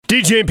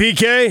DJ and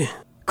PK,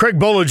 Craig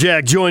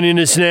Bolojak joining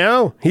us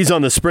now. He's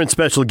on the Sprint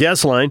special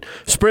guest line.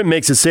 Sprint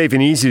makes it safe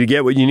and easy to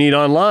get what you need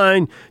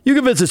online. You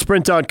can visit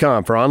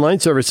sprint.com for online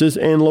services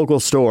and local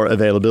store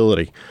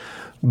availability.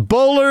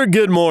 Bowler,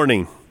 good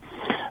morning.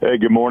 Hey,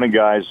 good morning,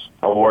 guys.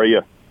 How are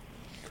you?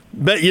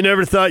 Bet you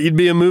never thought you'd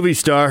be a movie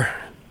star.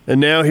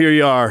 And now here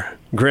you are.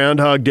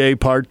 Groundhog Day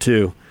Part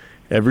 2.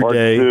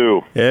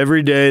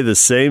 Every day the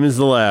same as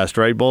the last,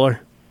 right, Bowler?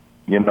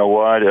 You know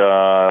what?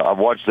 I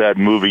watched that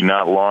movie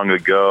not long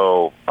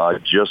ago,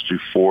 just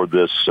before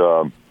this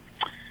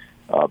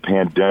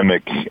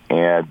pandemic,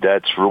 and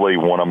that's really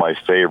one of my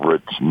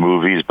favorite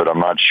movies, but I'm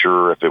not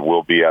sure if it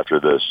will be after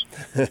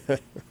this.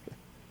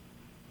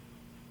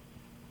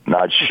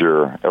 Not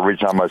sure. Every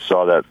time I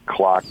saw that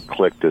clock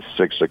click to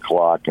 6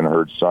 o'clock and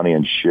heard Sonny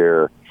and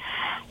Cher,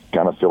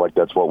 kind of feel like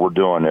that's what we're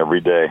doing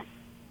every day.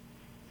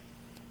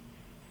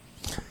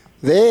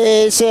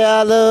 They say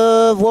our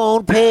love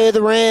won't pay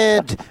the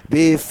rent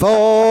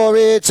before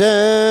it's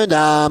earned.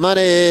 Our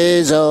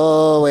money's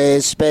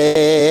always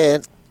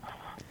spent.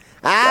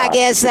 I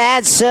guess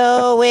that's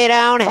so we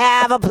don't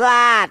have a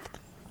plot.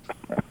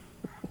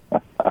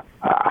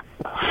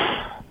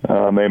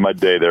 Made my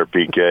day there,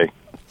 PK.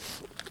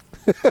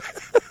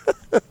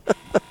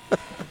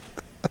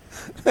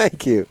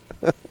 Thank you.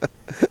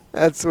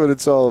 That's what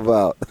it's all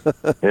about.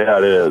 Yeah,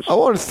 it is. I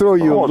want to throw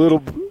you a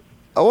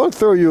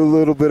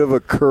little bit of a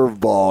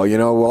curveball. You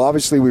know, well,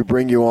 obviously we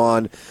bring you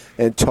on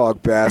and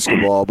talk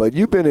basketball, but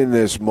you've been in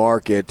this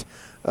market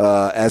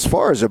as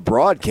far as a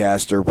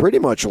broadcaster pretty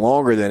much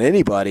longer than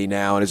anybody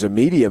now, and as a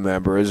media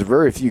member, there's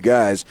very few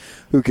guys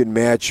who can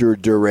match your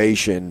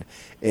duration.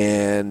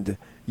 And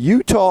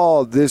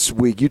Utah this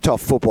week, Utah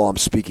football I'm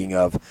speaking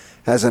of,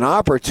 has an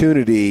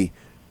opportunity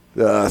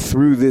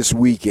through this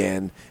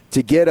weekend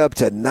to get up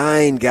to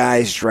 9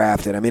 guys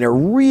drafted. I mean, a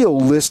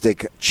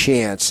realistic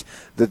chance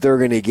that they're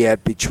going to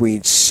get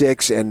between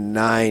 6 and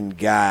 9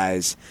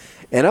 guys.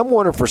 And I'm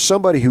wondering, for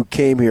somebody who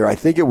came here, I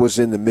think it was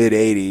in the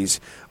mid-'80s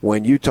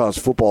when Utah's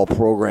football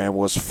program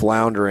was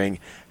floundering,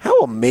 how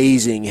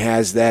amazing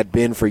has that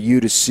been for you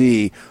to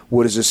see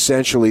what is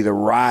essentially the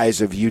rise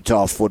of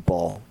Utah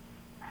football?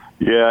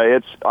 Yeah,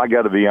 I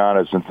got to be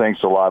honest, and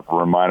thanks a lot for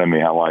reminding me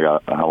how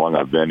long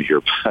I've been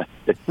here.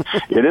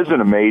 It is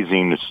an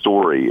amazing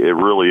story. It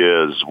really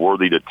is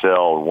worthy to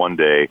tell one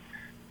day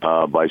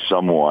by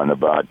someone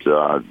about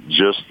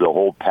just the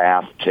whole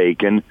path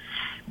taken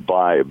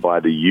by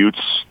the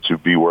Utes to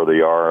be where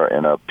they are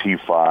in a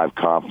P5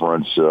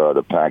 conference,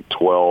 the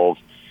Pac-12.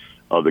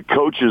 The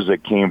coaches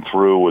that came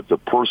through with the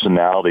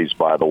personalities,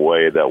 by the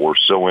way, that were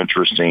so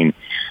interesting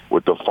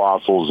with the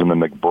Fossils and the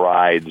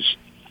McBrides.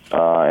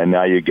 And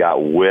now you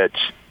got Witt.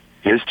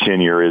 His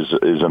tenure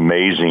is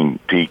amazing,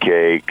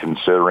 PK,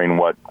 considering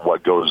what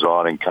goes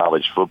on in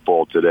college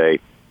football today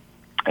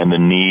and the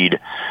need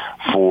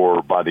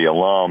by the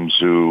alums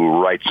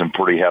who write some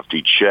pretty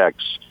hefty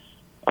checks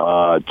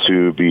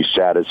to be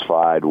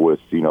satisfied with,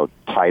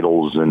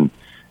 titles and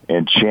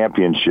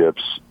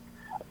championships.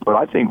 But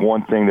I think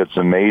one thing that's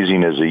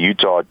amazing is that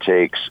Utah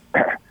takes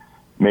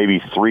maybe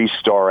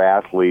 3-star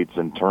athletes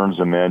and turns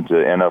them into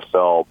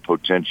NFL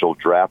potential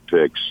draft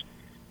picks.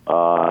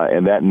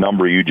 And that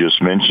number you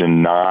just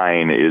mentioned,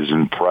 9, is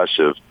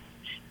impressive.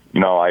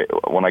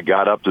 When I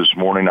got up this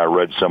morning, I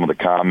read some of the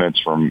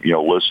comments from,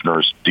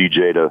 listeners,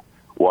 DJ, to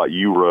what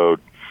you wrote,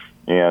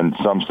 and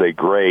some say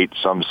great,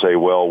 some say,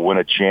 well, win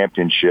a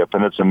championship,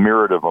 and it's a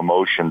myriad of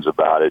emotions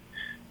about it.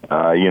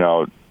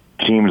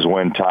 Teams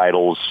win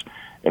titles,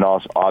 and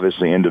also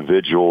obviously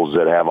individuals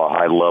that have a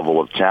high level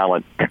of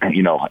talent,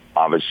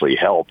 obviously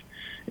help.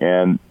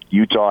 And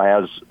Utah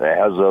has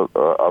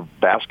a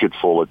basket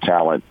full of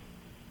talent.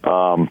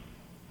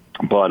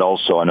 But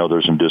also I know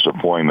there's some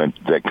disappointment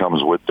that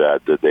comes with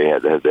that they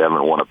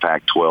haven't won a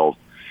Pac-12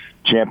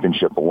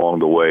 championship along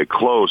the way.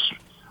 Close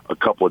a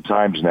couple of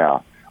times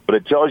now. But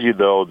it tells you,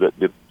 though, that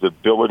the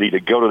ability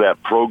to go to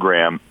that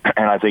program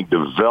and I think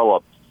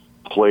develop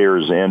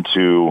players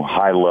into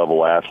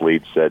high-level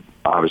athletes that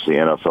obviously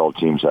NFL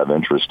teams have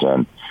interest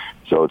in.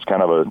 So it's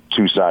kind of a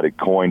two-sided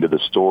coin to the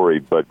story,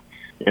 but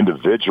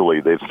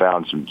individually they've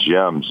found some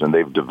gems and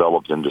they've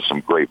developed into some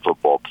great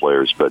football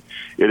players. But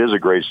it is a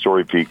great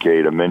story,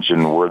 PK, to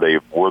mention where they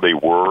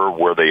were,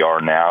 where they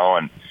are now.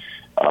 And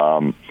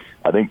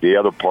I think the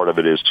other part of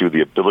it is, too,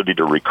 the ability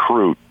to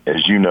recruit,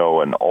 as you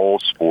know, in all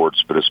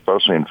sports, but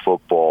especially in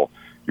football,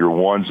 your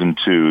 1s and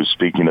 2s,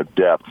 speaking of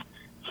depth,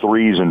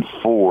 3s and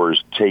 4s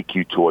take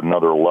you to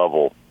another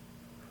level.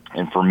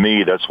 And for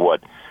me, that's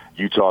what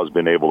Utah has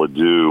been able to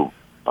do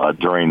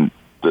during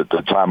the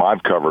time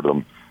I've covered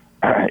them,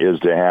 is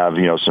to have,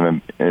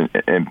 some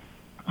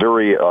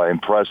very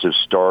impressive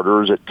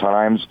starters at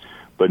times,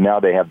 but now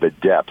they have the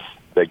depth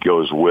that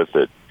goes with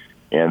it.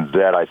 And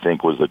that, I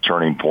think, was the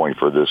turning point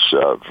for this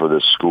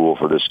school,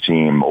 for this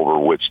team over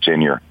Witt's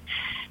tenure.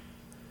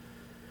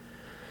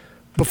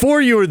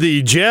 Before you were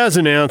the Jazz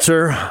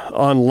announcer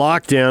on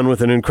lockdown with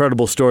an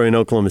incredible story in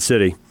Oklahoma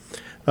City,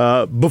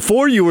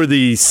 Before you were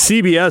the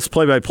CBS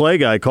play-by-play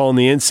guy calling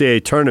the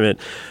NCAA tournament,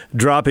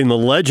 dropping the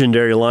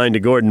legendary line to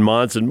Gordon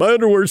Monson, "My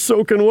underwear's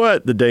soaking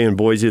wet," the day in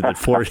Boise that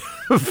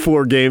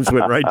four games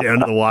went right down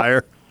to the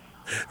wire.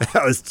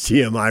 That was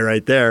TMI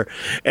right there.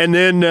 And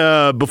then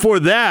before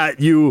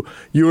that, you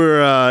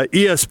were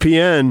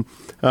ESPN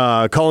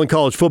calling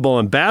college football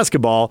and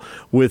basketball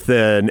with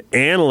an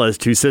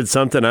analyst who said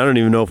something. I don't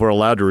even know if we're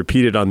allowed to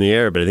repeat it on the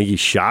air, but I think he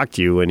shocked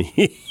you when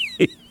he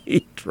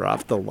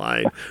dropped the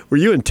line. Were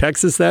you in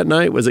Texas that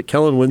night? Was it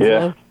Kellen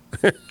Winslow?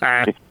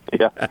 Yeah.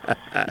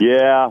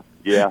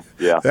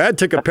 That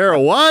took a pair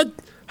of what?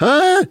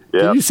 Huh?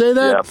 Yeah. Did you say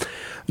that? Yeah.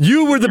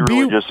 You were the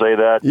really just say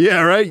that?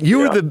 Yeah, right. You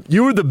were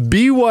the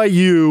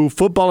BYU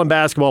football and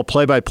basketball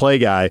play-by-play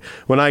guy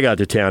when I got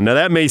to town. Now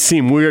that may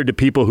seem weird to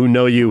people who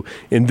know you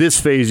in this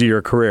phase of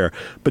your career,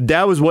 but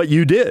that was what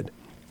you did.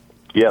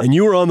 Yeah. And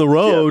you were on the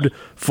road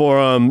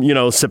for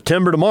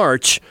September to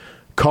March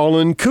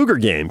calling Cougar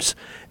games.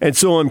 And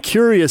so I'm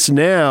curious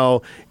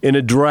now in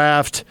a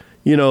draft,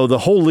 the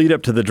whole lead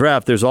up to the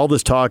draft, there's all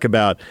this talk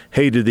about,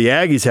 hey, did the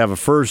Aggies have a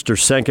first or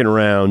second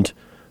round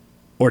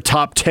or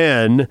top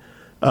 10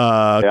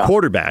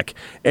 quarterback?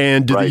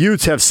 And do the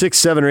Utes have 6,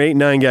 7, or 8,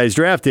 9 guys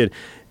drafted?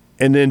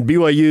 And then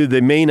BYU,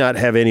 they may not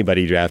have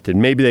anybody drafted.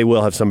 Maybe they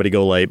will have somebody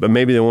go late, but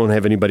maybe they won't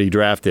have anybody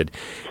drafted.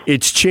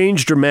 It's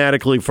changed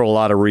dramatically for a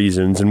lot of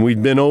reasons, and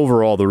we've been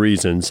over all the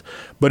reasons.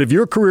 But if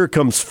your career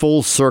comes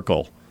full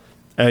circle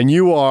and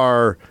you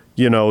are,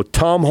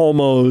 Tom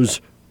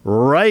Holmoe's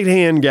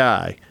right-hand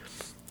guy,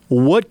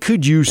 what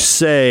could you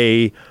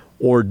say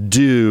or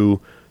do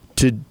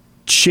to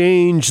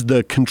change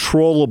the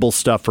controllable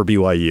stuff for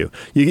BYU?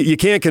 You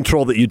can't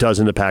control that Utah's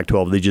in the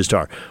Pac-12. They just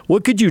are.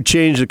 What could you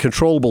change the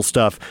controllable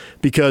stuff?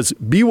 Because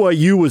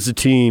BYU was the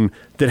team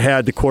that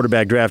had the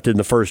quarterback drafted in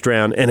the first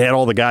round and had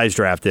all the guys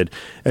drafted.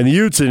 And the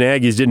Utes and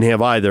Aggies didn't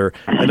have either.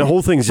 And the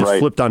whole thing's just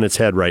flipped on its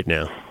head right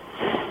now.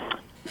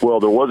 Well,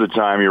 there was a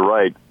time, you're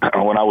right,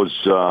 when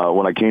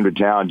I came to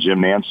town, Jim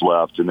Nantz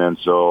left, and then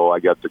so I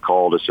got the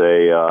call to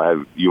say,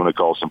 you want to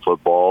call some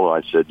football?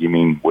 I said, you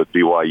mean with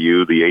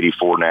BYU, the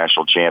 84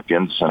 national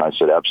champions? And I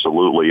said,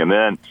 absolutely. And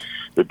then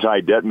the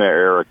Ty Detmer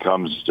era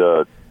comes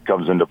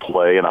into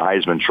play, and a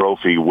Heisman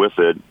Trophy with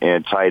it,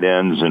 and tight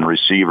ends and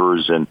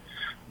receivers and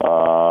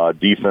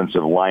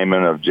defensive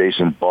linemen of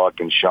Jason Buck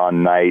and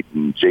Sean Knight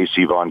and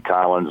J.C. Von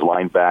Collins,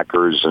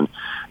 linebackers, and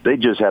they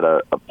just had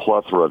a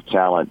plethora of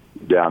talent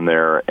down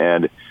there,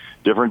 and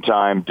different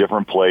time,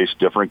 different place,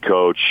 different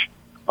coach,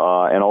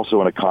 and also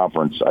in a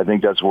conference. I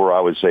think that's where I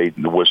would say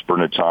the whisper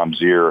into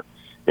Tom's ear.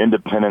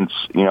 Independence,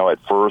 at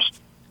first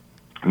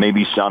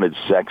maybe sounded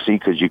sexy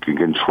because you can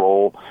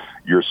control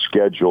your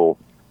schedule,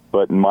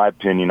 but in my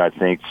opinion, I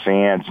think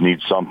fans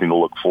need something to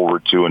look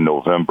forward to in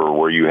November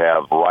where you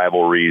have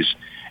rivalries,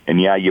 and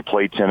you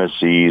play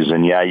Tennessee's,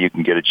 and you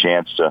can get a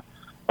chance to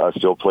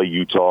still play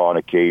Utah on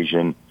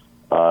occasion.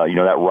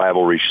 That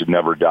rivalry should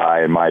never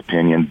die, in my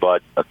opinion.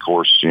 But of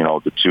course,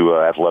 the two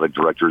athletic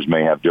directors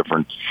may have a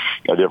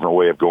different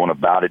way of going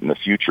about it in the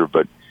future.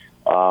 But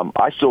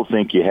I still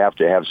think you have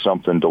to have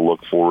something to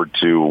look forward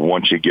to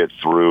once you get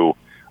through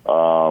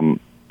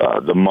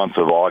the month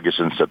of August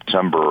and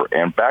September.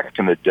 And back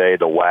in the day,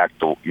 the WAC,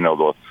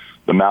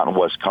 the Mountain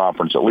West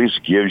Conference, at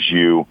least gives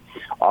you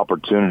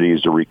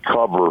opportunities to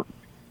recover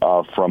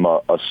from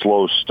a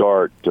slow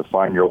start to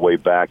find your way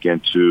back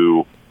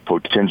into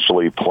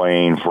potentially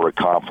playing for a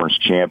conference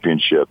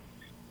championship.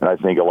 And I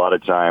think a lot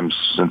of times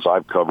since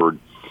I've covered,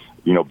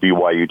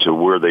 BYU to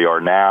where they are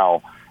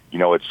now,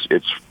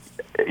 it's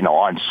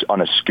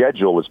on a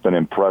schedule, it's been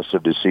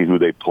impressive to see who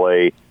they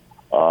play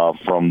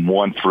from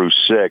 1 through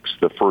 6,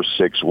 the first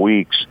 6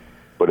 weeks.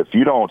 But if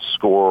you don't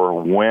score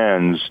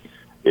wins,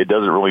 it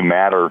doesn't really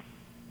matter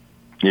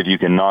if you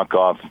can knock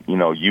off,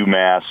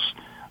 UMass,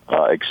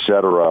 et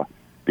cetera,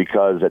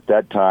 because at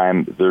that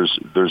time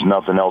there's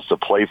nothing else to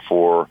play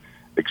for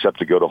except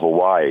to go to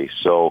Hawaii.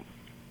 So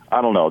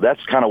I don't know.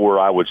 That's kind of where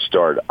I would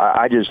start.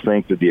 I just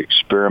think that the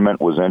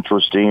experiment was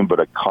interesting, but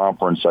a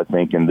conference, I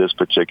think, in this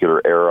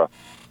particular era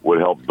would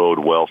help bode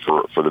well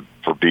for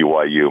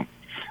BYU.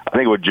 I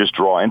think it would just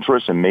draw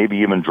interest and maybe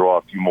even draw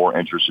a few more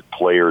interested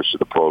players to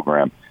the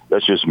program.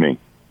 That's just me.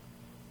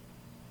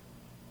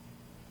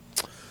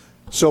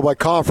 So by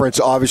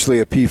conference, obviously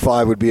a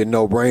P5 would be a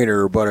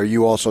no-brainer, but are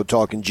you also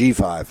talking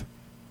G5?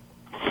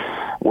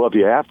 Well, if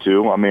you have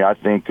to, I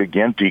think,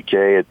 again,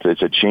 PK,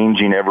 it's a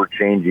changing,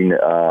 ever-changing,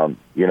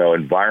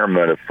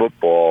 environment of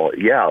football.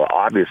 Yeah,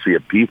 obviously a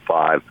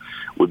P5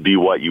 would be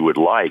what you would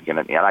like. And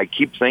I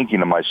keep thinking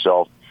to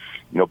myself,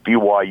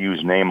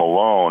 BYU's name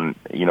alone,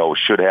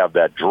 should have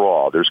that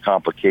draw. There's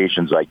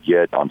complications I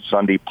get on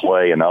Sunday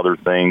play and other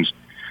things,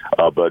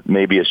 but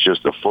maybe it's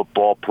just the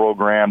football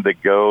program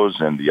that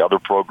goes, and the other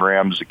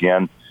programs,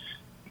 again,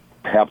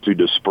 have to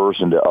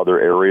disperse into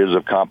other areas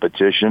of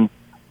competition.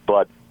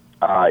 But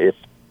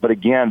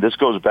again, this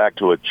goes back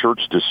to a church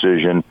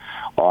decision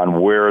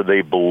on where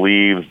they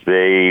believe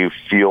they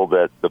feel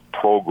that the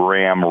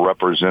program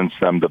represents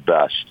them the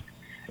best.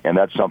 And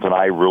that's something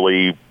I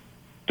really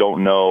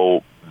don't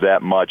know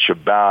that much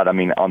about. I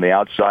mean, on the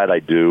outside I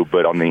do,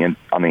 but on the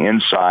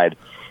inside,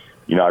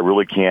 I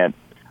really can't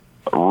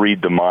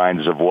read the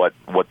minds of what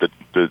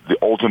the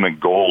ultimate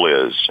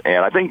goal is.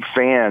 And I think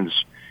fans,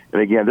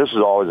 and again, this is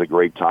always a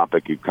great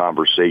topic of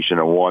conversation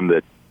and one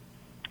that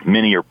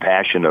many are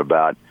passionate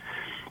about,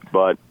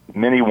 but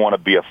many want to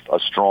be a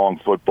strong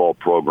football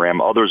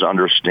program. Others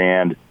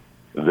understand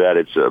that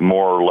it's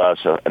more or less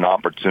an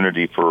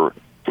opportunity for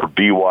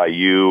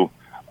BYU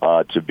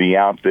to be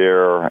out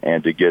there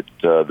and to get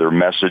their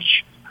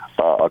message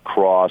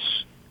across,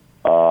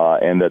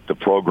 and that the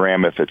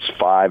program, if it's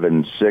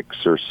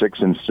 5-6 or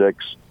 6-6,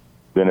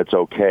 then it's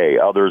okay.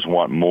 Others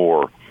want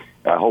more.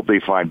 I hope they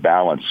find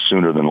balance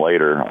sooner than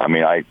later. I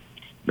mean,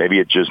 maybe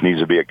it just needs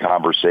to be a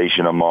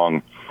conversation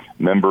among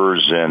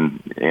members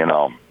and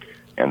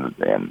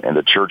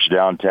the church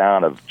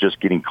downtown of just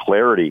getting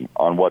clarity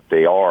on what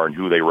they are and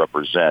who they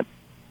represent.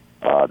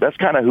 That's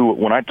kind of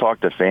when I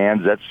talk to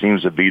fans, that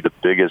seems to be the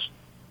biggest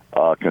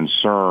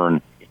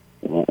concern,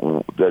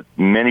 that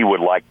many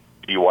would like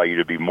BYU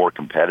to be more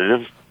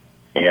competitive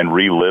and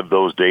relive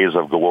those days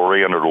of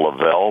glory under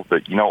Lavelle.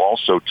 But,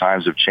 also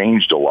times have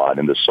changed a lot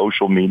in the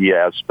social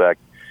media aspect.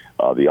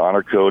 The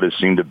honor code has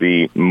seemed to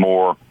be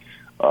more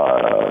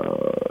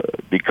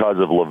because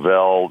of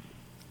Lavelle.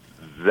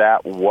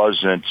 That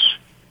wasn't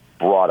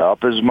brought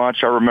up as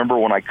much. I remember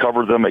when I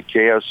covered them at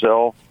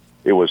KSL,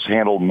 it was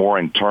handled more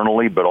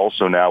internally, but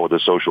also now with the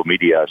social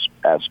media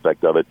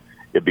aspect of it,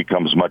 it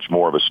becomes much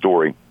more of a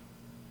story.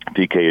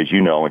 PK, as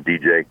you know, and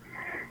DJ,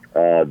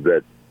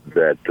 that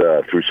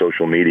through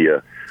social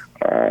media,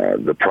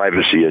 the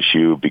privacy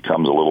issue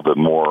becomes a little bit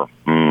more,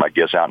 I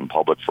guess, out in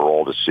public for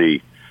all to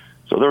see.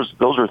 So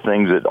those are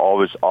things that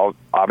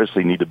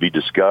obviously need to be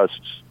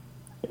discussed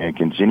and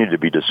continue to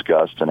be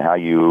discussed, and how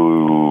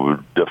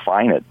you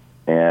define it.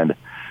 And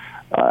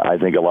I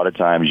think a lot of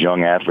times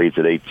young athletes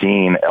at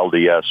 18,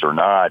 LDS or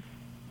not,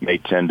 may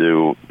tend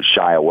to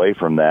shy away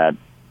from that.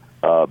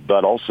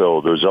 But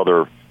also there's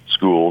other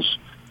schools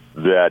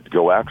that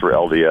go after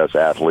LDS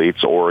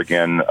athletes.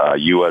 Oregon,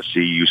 USC,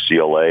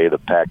 UCLA, the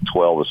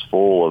Pac-12 is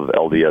full of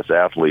LDS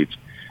athletes,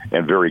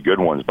 and very good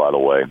ones, by the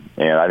way.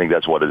 And I think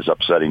that's what is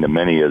upsetting to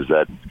many, is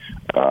that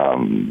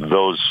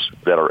those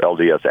that are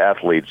LDS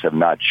athletes have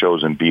not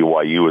chosen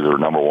BYU as their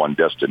number one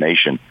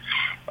destination.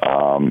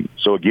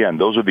 So again,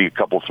 those would be a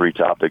couple, 3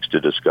 topics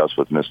to discuss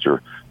with Mr.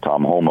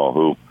 Tom Holmoe,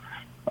 who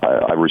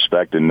I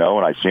respect and know,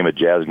 and I see him at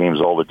Jazz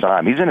games all the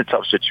time. He's in a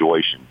tough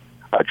situation,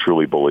 I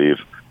truly believe,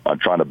 on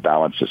trying to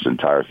balance this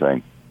entire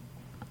thing.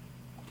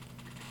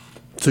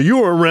 So you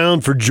were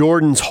around for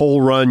Jordan's whole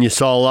run. You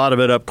saw a lot of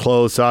it up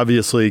close,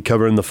 obviously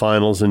covering the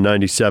finals in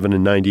 97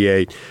 and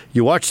 98.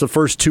 You watched the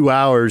first 2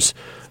 hours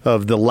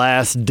of The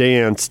Last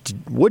Dance.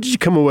 What did you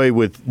come away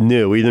with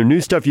new? Either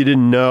new stuff you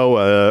didn't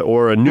know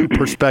or a new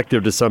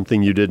perspective to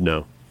something you did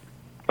know?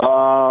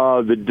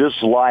 The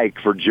dislike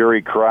for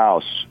Jerry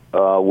Krause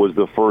was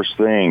the first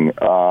thing.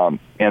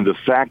 And the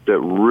fact that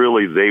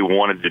really they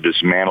wanted to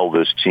dismantle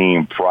this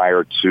team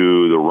prior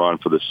to the run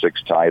for the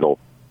 6th title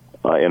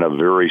in a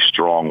very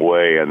strong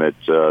way, and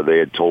that they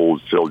had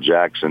told Phil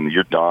Jackson,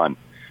 you're done.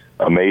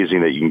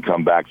 Amazing that you can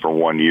come back for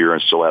 1 year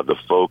and still have the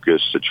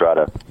focus to try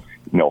to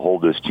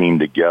hold this team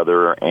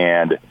together,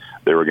 and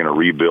they were going to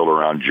rebuild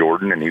around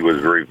Jordan, and he was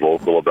very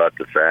vocal about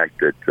the fact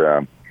that,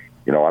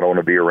 I don't want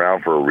to be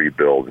around for a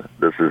rebuild.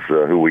 This is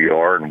who we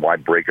are, and why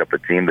break up a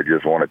team that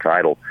just won a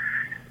title?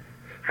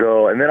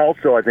 So, and then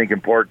also I think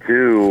in part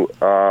 2,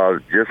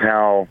 just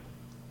how,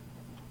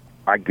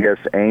 I guess,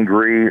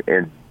 angry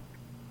and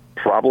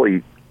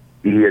probably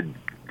he had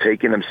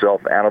taken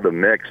himself out of the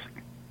mix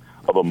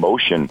of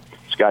emotion,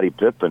 Scottie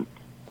Pippen,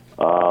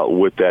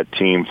 with that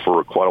team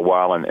for quite a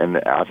while. And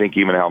I think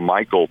even how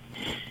Michael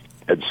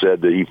had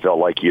said that he felt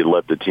like he had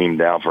let the team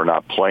down for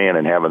not playing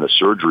and having the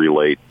surgery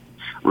late.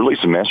 Really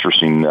some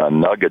interesting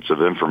nuggets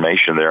of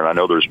information there. And I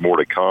know there's more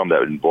to come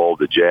that involve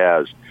the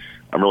Jazz.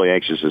 I'm really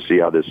anxious to see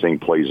how this thing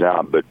plays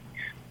out. But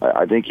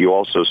I think you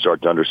also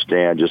start to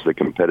understand just the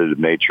competitive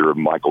nature of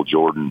Michael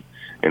Jordan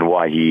and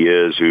why he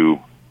is who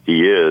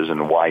he is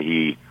and why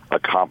he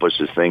accomplished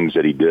the things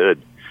that he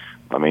did.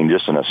 I mean,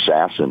 just an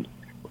assassin,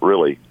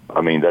 really.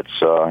 I mean,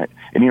 that's and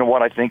you know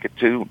what I think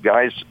too,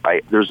 guys.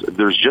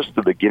 There's just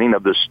the beginning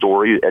of this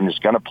story, and it's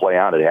going to play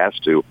out. It has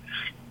to.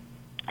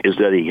 Is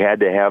that he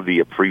had to have the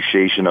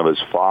appreciation of his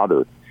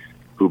father,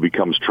 who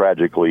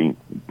tragically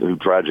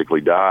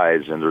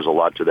dies, and there's a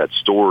lot to that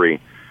story.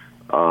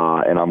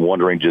 And I'm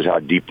wondering just how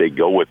deep they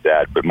go with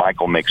that. But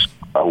Michael makes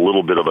a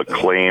little bit of a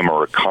claim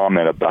or a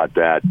comment about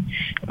that,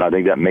 and I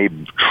think that may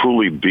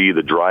truly be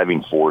the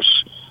driving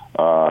force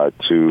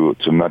to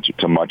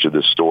much of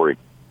this story.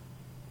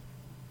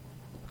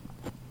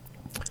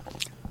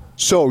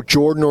 So,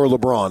 Jordan or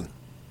LeBron?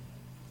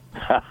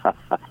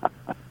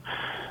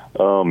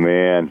 Oh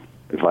man,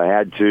 if I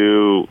had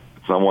to,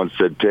 someone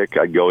said pick,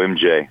 I'd go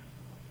MJ.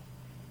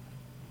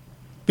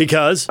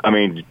 Because? I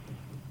mean,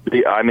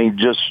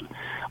 just.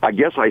 I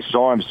guess I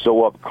saw him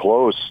so up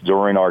close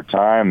during our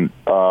time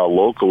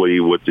locally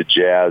with the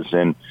Jazz,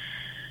 and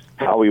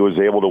how he was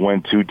able to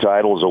win 2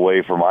 titles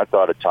away from, I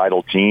thought, a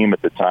title team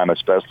at the time,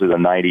 especially the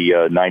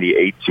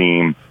 98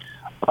 team.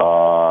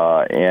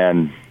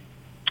 And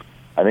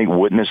I think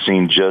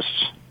witnessing just,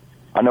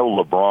 I know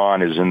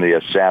LeBron is in the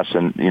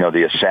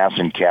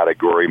assassin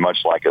category,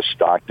 much like a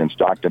Stockton.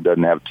 Stockton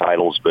doesn't have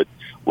titles, but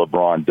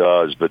LeBron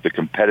does. But the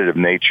competitive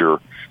nature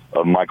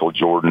of Michael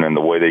Jordan and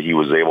the way that he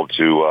was able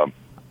to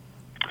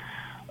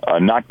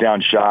knock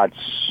down shots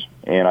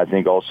and I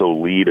think also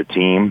lead a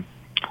team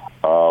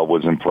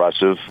was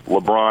impressive.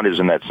 LeBron is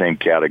in that same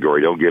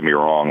category, don't get me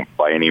wrong,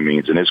 by any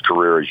means, and his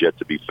career is yet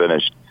to be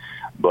finished.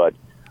 But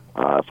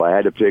if I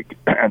had to pick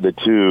the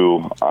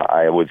two,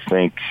 I would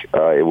think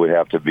it would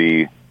have to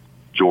be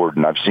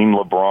Jordan. I've seen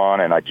LeBron,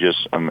 and I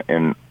just am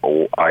in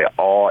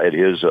awe at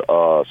his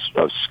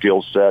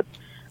skill set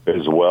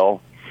as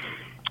well.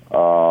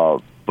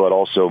 But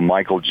also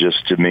Michael,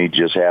 just to me,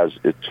 just has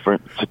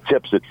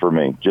tips it for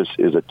me. Just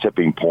is a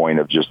tipping point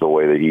of just the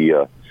way that he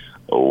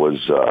was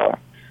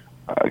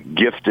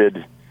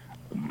gifted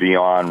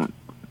beyond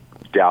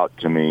doubt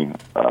to me.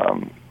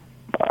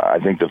 I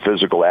think the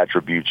physical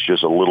attributes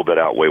just a little bit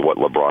outweigh what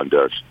LeBron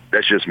does.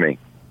 That's just me.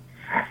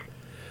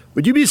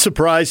 Would you be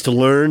surprised to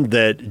learn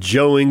that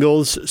Joe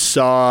Ingles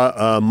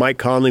saw Mike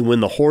Conley win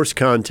the horse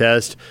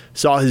contest,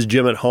 saw his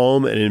gym at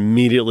home, and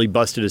immediately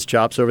busted his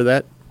chops over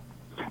that?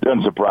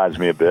 Doesn't surprise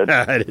me a bit.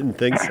 I didn't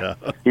think so.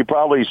 He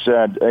probably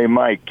said, "Hey,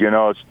 Mike,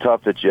 it's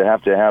tough that you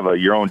have to have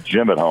your own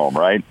gym at home,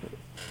 right?"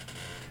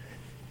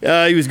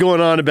 He was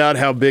going on about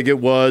how big it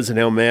was and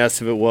how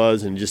massive it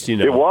was, and just,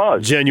 it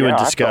was genuine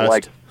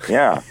disgust.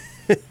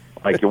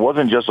 Like it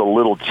wasn't just a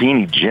little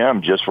teeny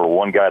gym just for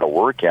one guy to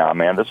work out,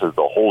 man. This is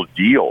the whole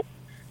deal.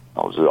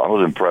 I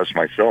was impressed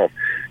myself.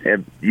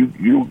 And we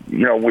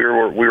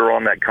were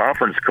on that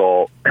conference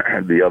call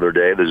the other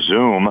day, the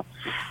Zoom,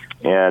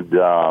 and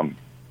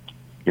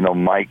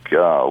Mike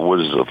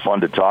was fun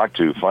to talk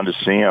to, fun to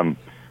see him.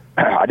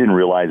 I didn't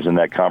realize in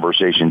that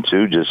conversation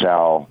too just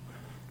how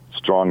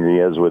strong he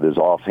is with his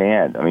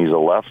offhand. I mean, he's a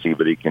lefty,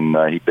 but he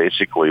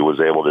basically was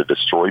able to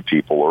destroy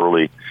people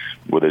early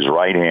with his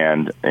right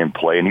hand in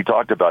play. And he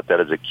talked about that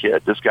as a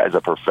kid. This guy's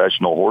a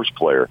professional horse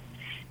player.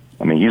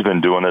 I mean, he's been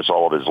doing this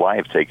all of his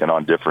life, taking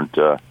on different,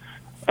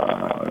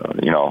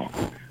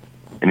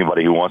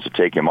 anybody who wants to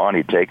take him on,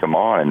 he'd take him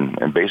on,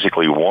 and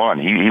basically won.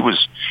 He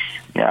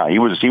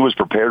was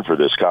prepared for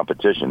this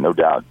competition, no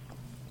doubt.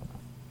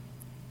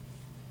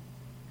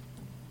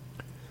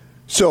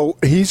 So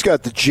he's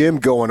got the gym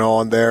going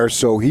on there,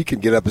 so he can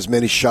get up as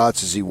many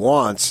shots as he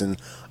wants,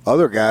 and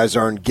other guys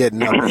aren't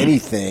getting up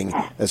anything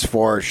as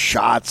far as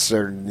shots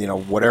or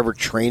whatever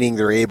training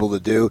they're able to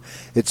do.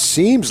 It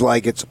seems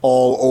like it's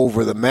all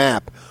over the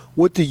map.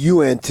 What do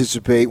you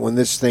anticipate when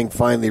this thing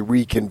finally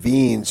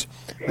reconvenes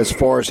as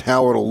far as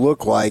how it'll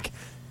look like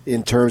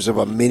in terms of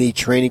a mini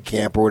training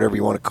camp or whatever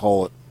you want to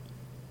call it?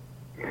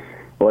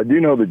 Well, I do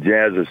know the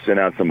Jazz has sent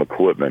out some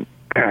equipment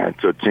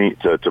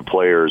to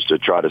players to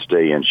try to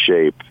stay in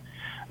shape.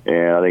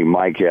 And I think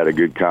Mike had a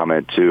good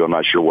comment, too. I'm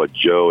not sure what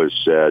Joe has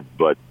said,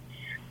 but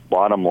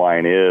bottom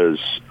line is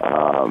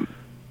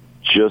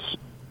just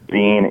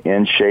being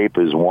in shape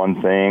is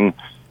one thing.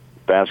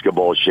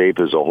 Basketball shape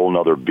is a whole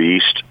nother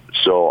beast.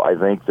 So I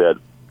think that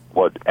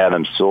what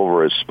Adam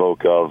Silver has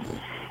spoke of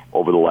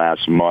over the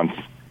last month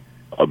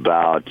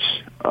about,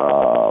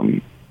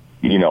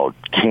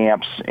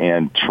 camps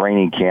and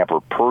training camp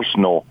or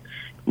personal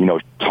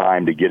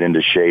time to get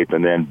into shape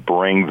and then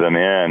bring them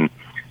in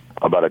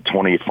about a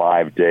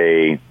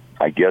 25-day,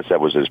 I guess that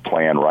was his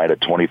plan, right? A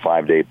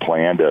 25-day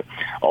plan to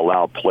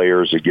allow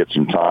players to get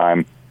some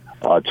time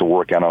to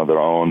work out on their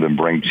own and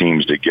bring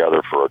teams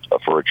together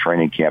for a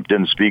training camp.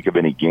 Didn't speak of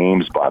any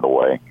games, by the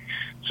way.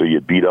 So you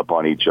beat up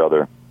on each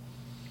other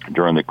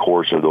during the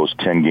course of those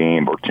 10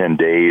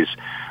 days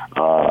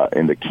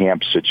in the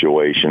camp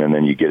situation, and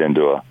then you get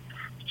into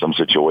some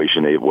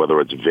situation, whether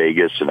it's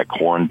Vegas in a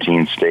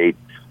quarantine state,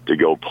 to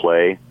go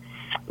play.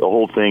 The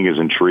whole thing is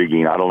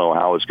intriguing. I don't know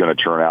how it's going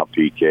to turn out,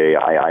 PK.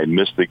 I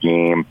missed the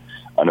game.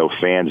 I know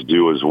fans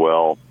do as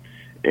well.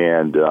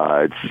 And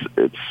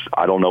it's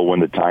I don't know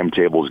when the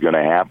timetable is going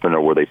to happen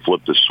or where they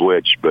flip the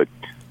switch, but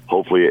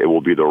hopefully it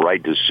will be the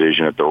right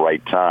decision at the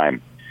right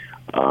time.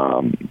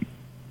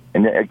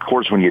 And of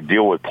course, when you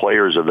deal with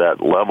players of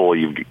that level,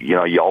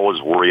 you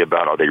always worry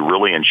about, are they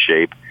really in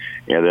shape?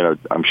 And then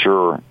I'm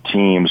sure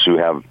teams who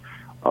have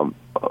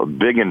a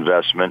big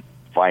investment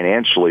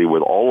financially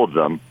with all of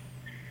them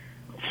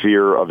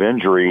fear of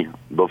injury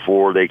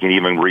before they can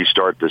even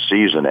restart the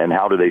season. And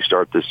how do they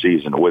start the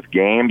season? With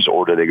games,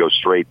 or do they go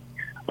straight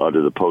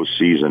to the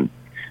postseason?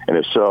 And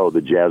if so,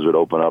 the Jazz would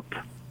open up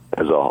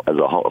as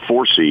a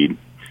 4 seed.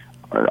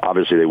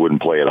 Obviously, they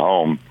wouldn't play at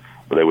home,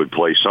 but they would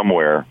play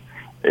somewhere,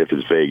 if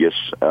it's Vegas,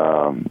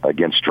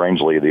 against,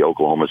 strangely, the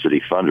Oklahoma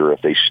City Thunder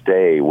if they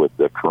stay with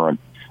the current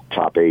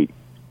top 8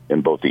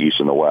 in both the East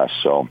and the West.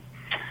 So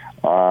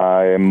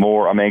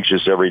I'm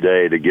anxious every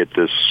day to get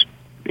this,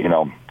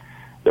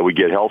 that we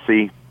get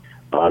healthy,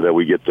 that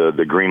we get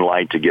the green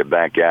light to get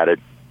back at it.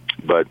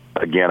 But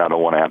again, I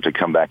don't want to have to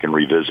come back and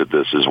revisit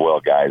this as well,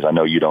 guys. I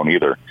know you don't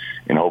either,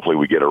 and hopefully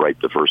we get it right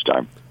the first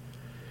time.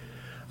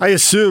 I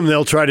assume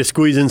they'll try to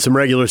squeeze in some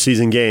regular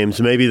season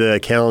games. Maybe the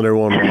calendar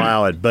won't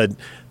allow it, but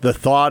the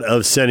thought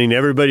of sending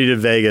everybody to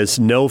Vegas,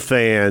 no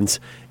fans,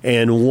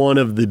 and one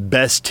of the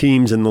best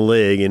teams in the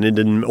league, and it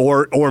didn't,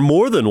 or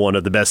more than one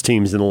of the best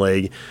teams in the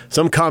league,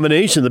 some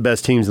combination of the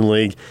best teams in the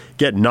league,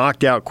 get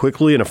knocked out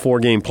quickly in a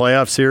 4-game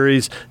playoff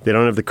series. They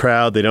don't have the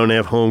crowd. They don't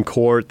have home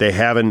court. They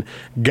haven't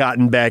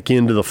gotten back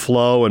into the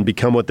flow and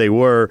become what they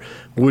were,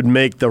 would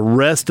make the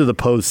rest of the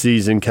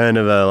postseason kind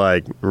of a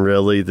like,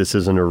 really, this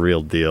isn't a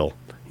real deal.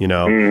 You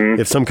know,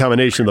 if some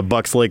combination of the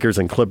Bucks, Lakers,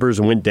 and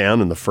Clippers went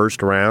down in the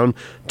first round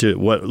to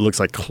what looks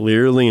like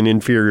clearly an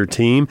inferior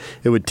team,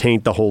 it would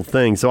taint the whole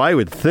thing. So I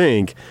would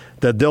think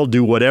that they'll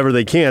do whatever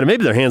they can. And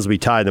maybe their hands will be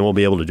tied and they won't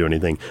be able to do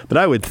anything. But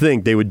I would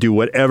think they would do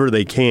whatever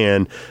they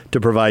can to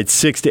provide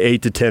 6 to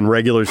 8 to 10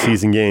 regular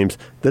season games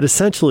that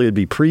essentially would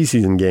be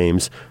preseason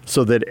games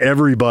so that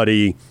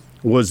everybody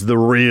was the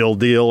real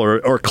deal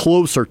or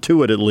closer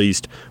to it at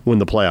least when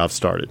the playoffs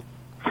started.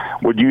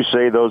 Would you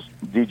say those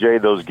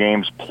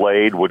games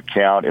played would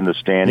count in the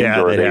standings?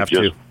 Yeah, or they'd have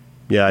to.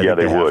 Yeah,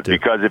 they would.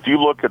 Because if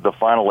you look at the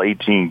final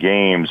 18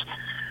 games,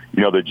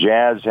 you know, the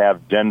Jazz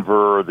have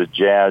Denver, the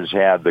Jazz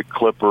have the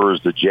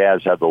Clippers, the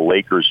Jazz have the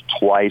Lakers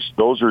twice.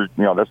 Those are,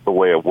 you know, that's the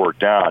way it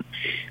worked out,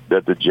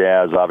 that the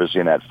Jazz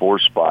obviously in that 4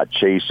 spot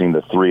chasing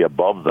the 3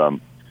 above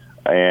them.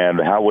 And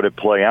how would it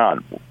play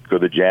out?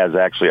 Could the Jazz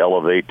actually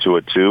elevate to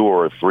a 2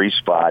 or a 3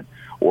 spot?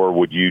 Or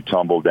would you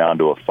tumble down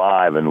to a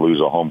 5 and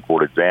lose a home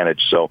court advantage?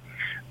 So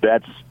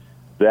that's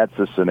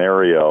a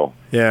scenario.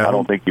 Yeah. I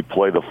don't think you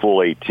play the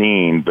full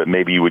 18, but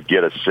maybe you would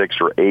get a 6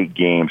 or 8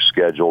 game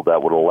schedule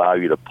that would allow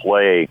you to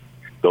play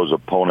those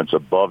opponents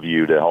above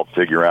you to help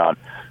figure out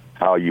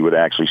how you would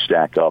actually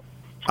stack up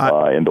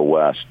in the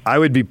West. I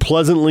would be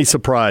pleasantly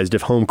surprised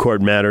if home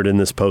court mattered in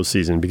this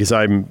postseason because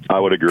I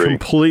would agree.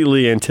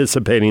 Completely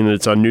anticipating that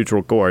it's on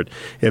neutral court.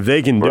 If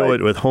they can do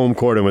it with home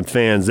court and with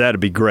fans,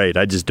 that'd be great.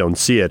 I just don't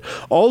see it.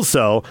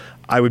 Also,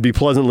 I would be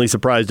pleasantly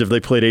surprised if they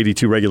played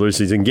 82 regular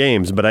season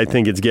games, but I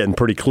think it's getting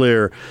pretty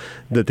clear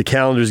that the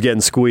calendar's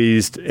getting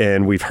squeezed,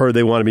 and we've heard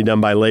they want to be done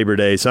by Labor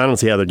Day, so I don't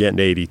see how they're getting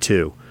to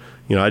 82.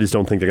 You know, I just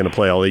don't think they're going to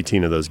play all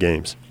 18 of those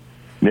games.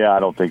 Yeah,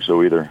 I don't think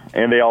so either.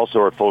 And they also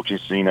are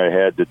focusing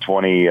ahead to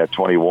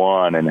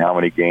 2021 and how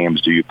many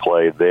games do you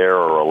play there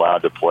or allowed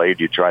to play?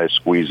 Do you try to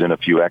squeeze in a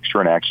few extra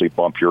and actually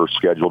bump your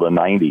schedule to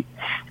 90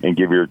 and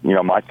give your, you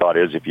know, my thought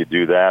is if you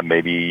do that,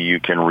 maybe you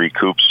can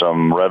recoup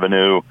some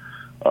revenue,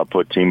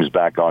 put teams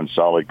back on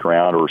solid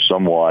ground or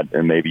somewhat,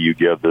 and maybe you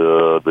give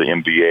the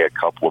NBA a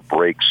couple of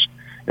breaks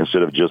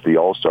instead of just the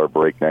All-Star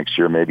break next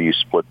year. Maybe you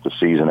split the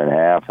season in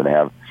half and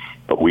have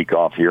a week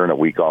off here and a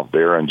week off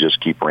there and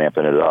just keep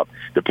ramping it up.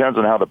 Depends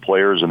on how the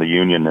players and the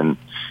union and,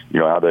 you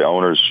know, how the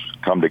owners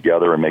come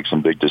together and make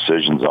some big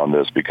decisions on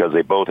this because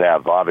they both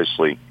have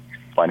obviously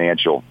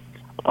financial,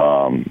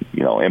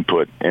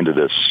 input into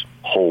this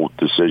whole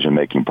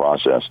decision-making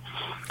process.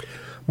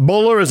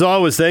 Bowler, as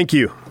always, thank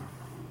you.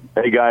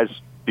 Hey, guys,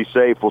 be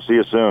safe. We'll see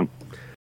you soon.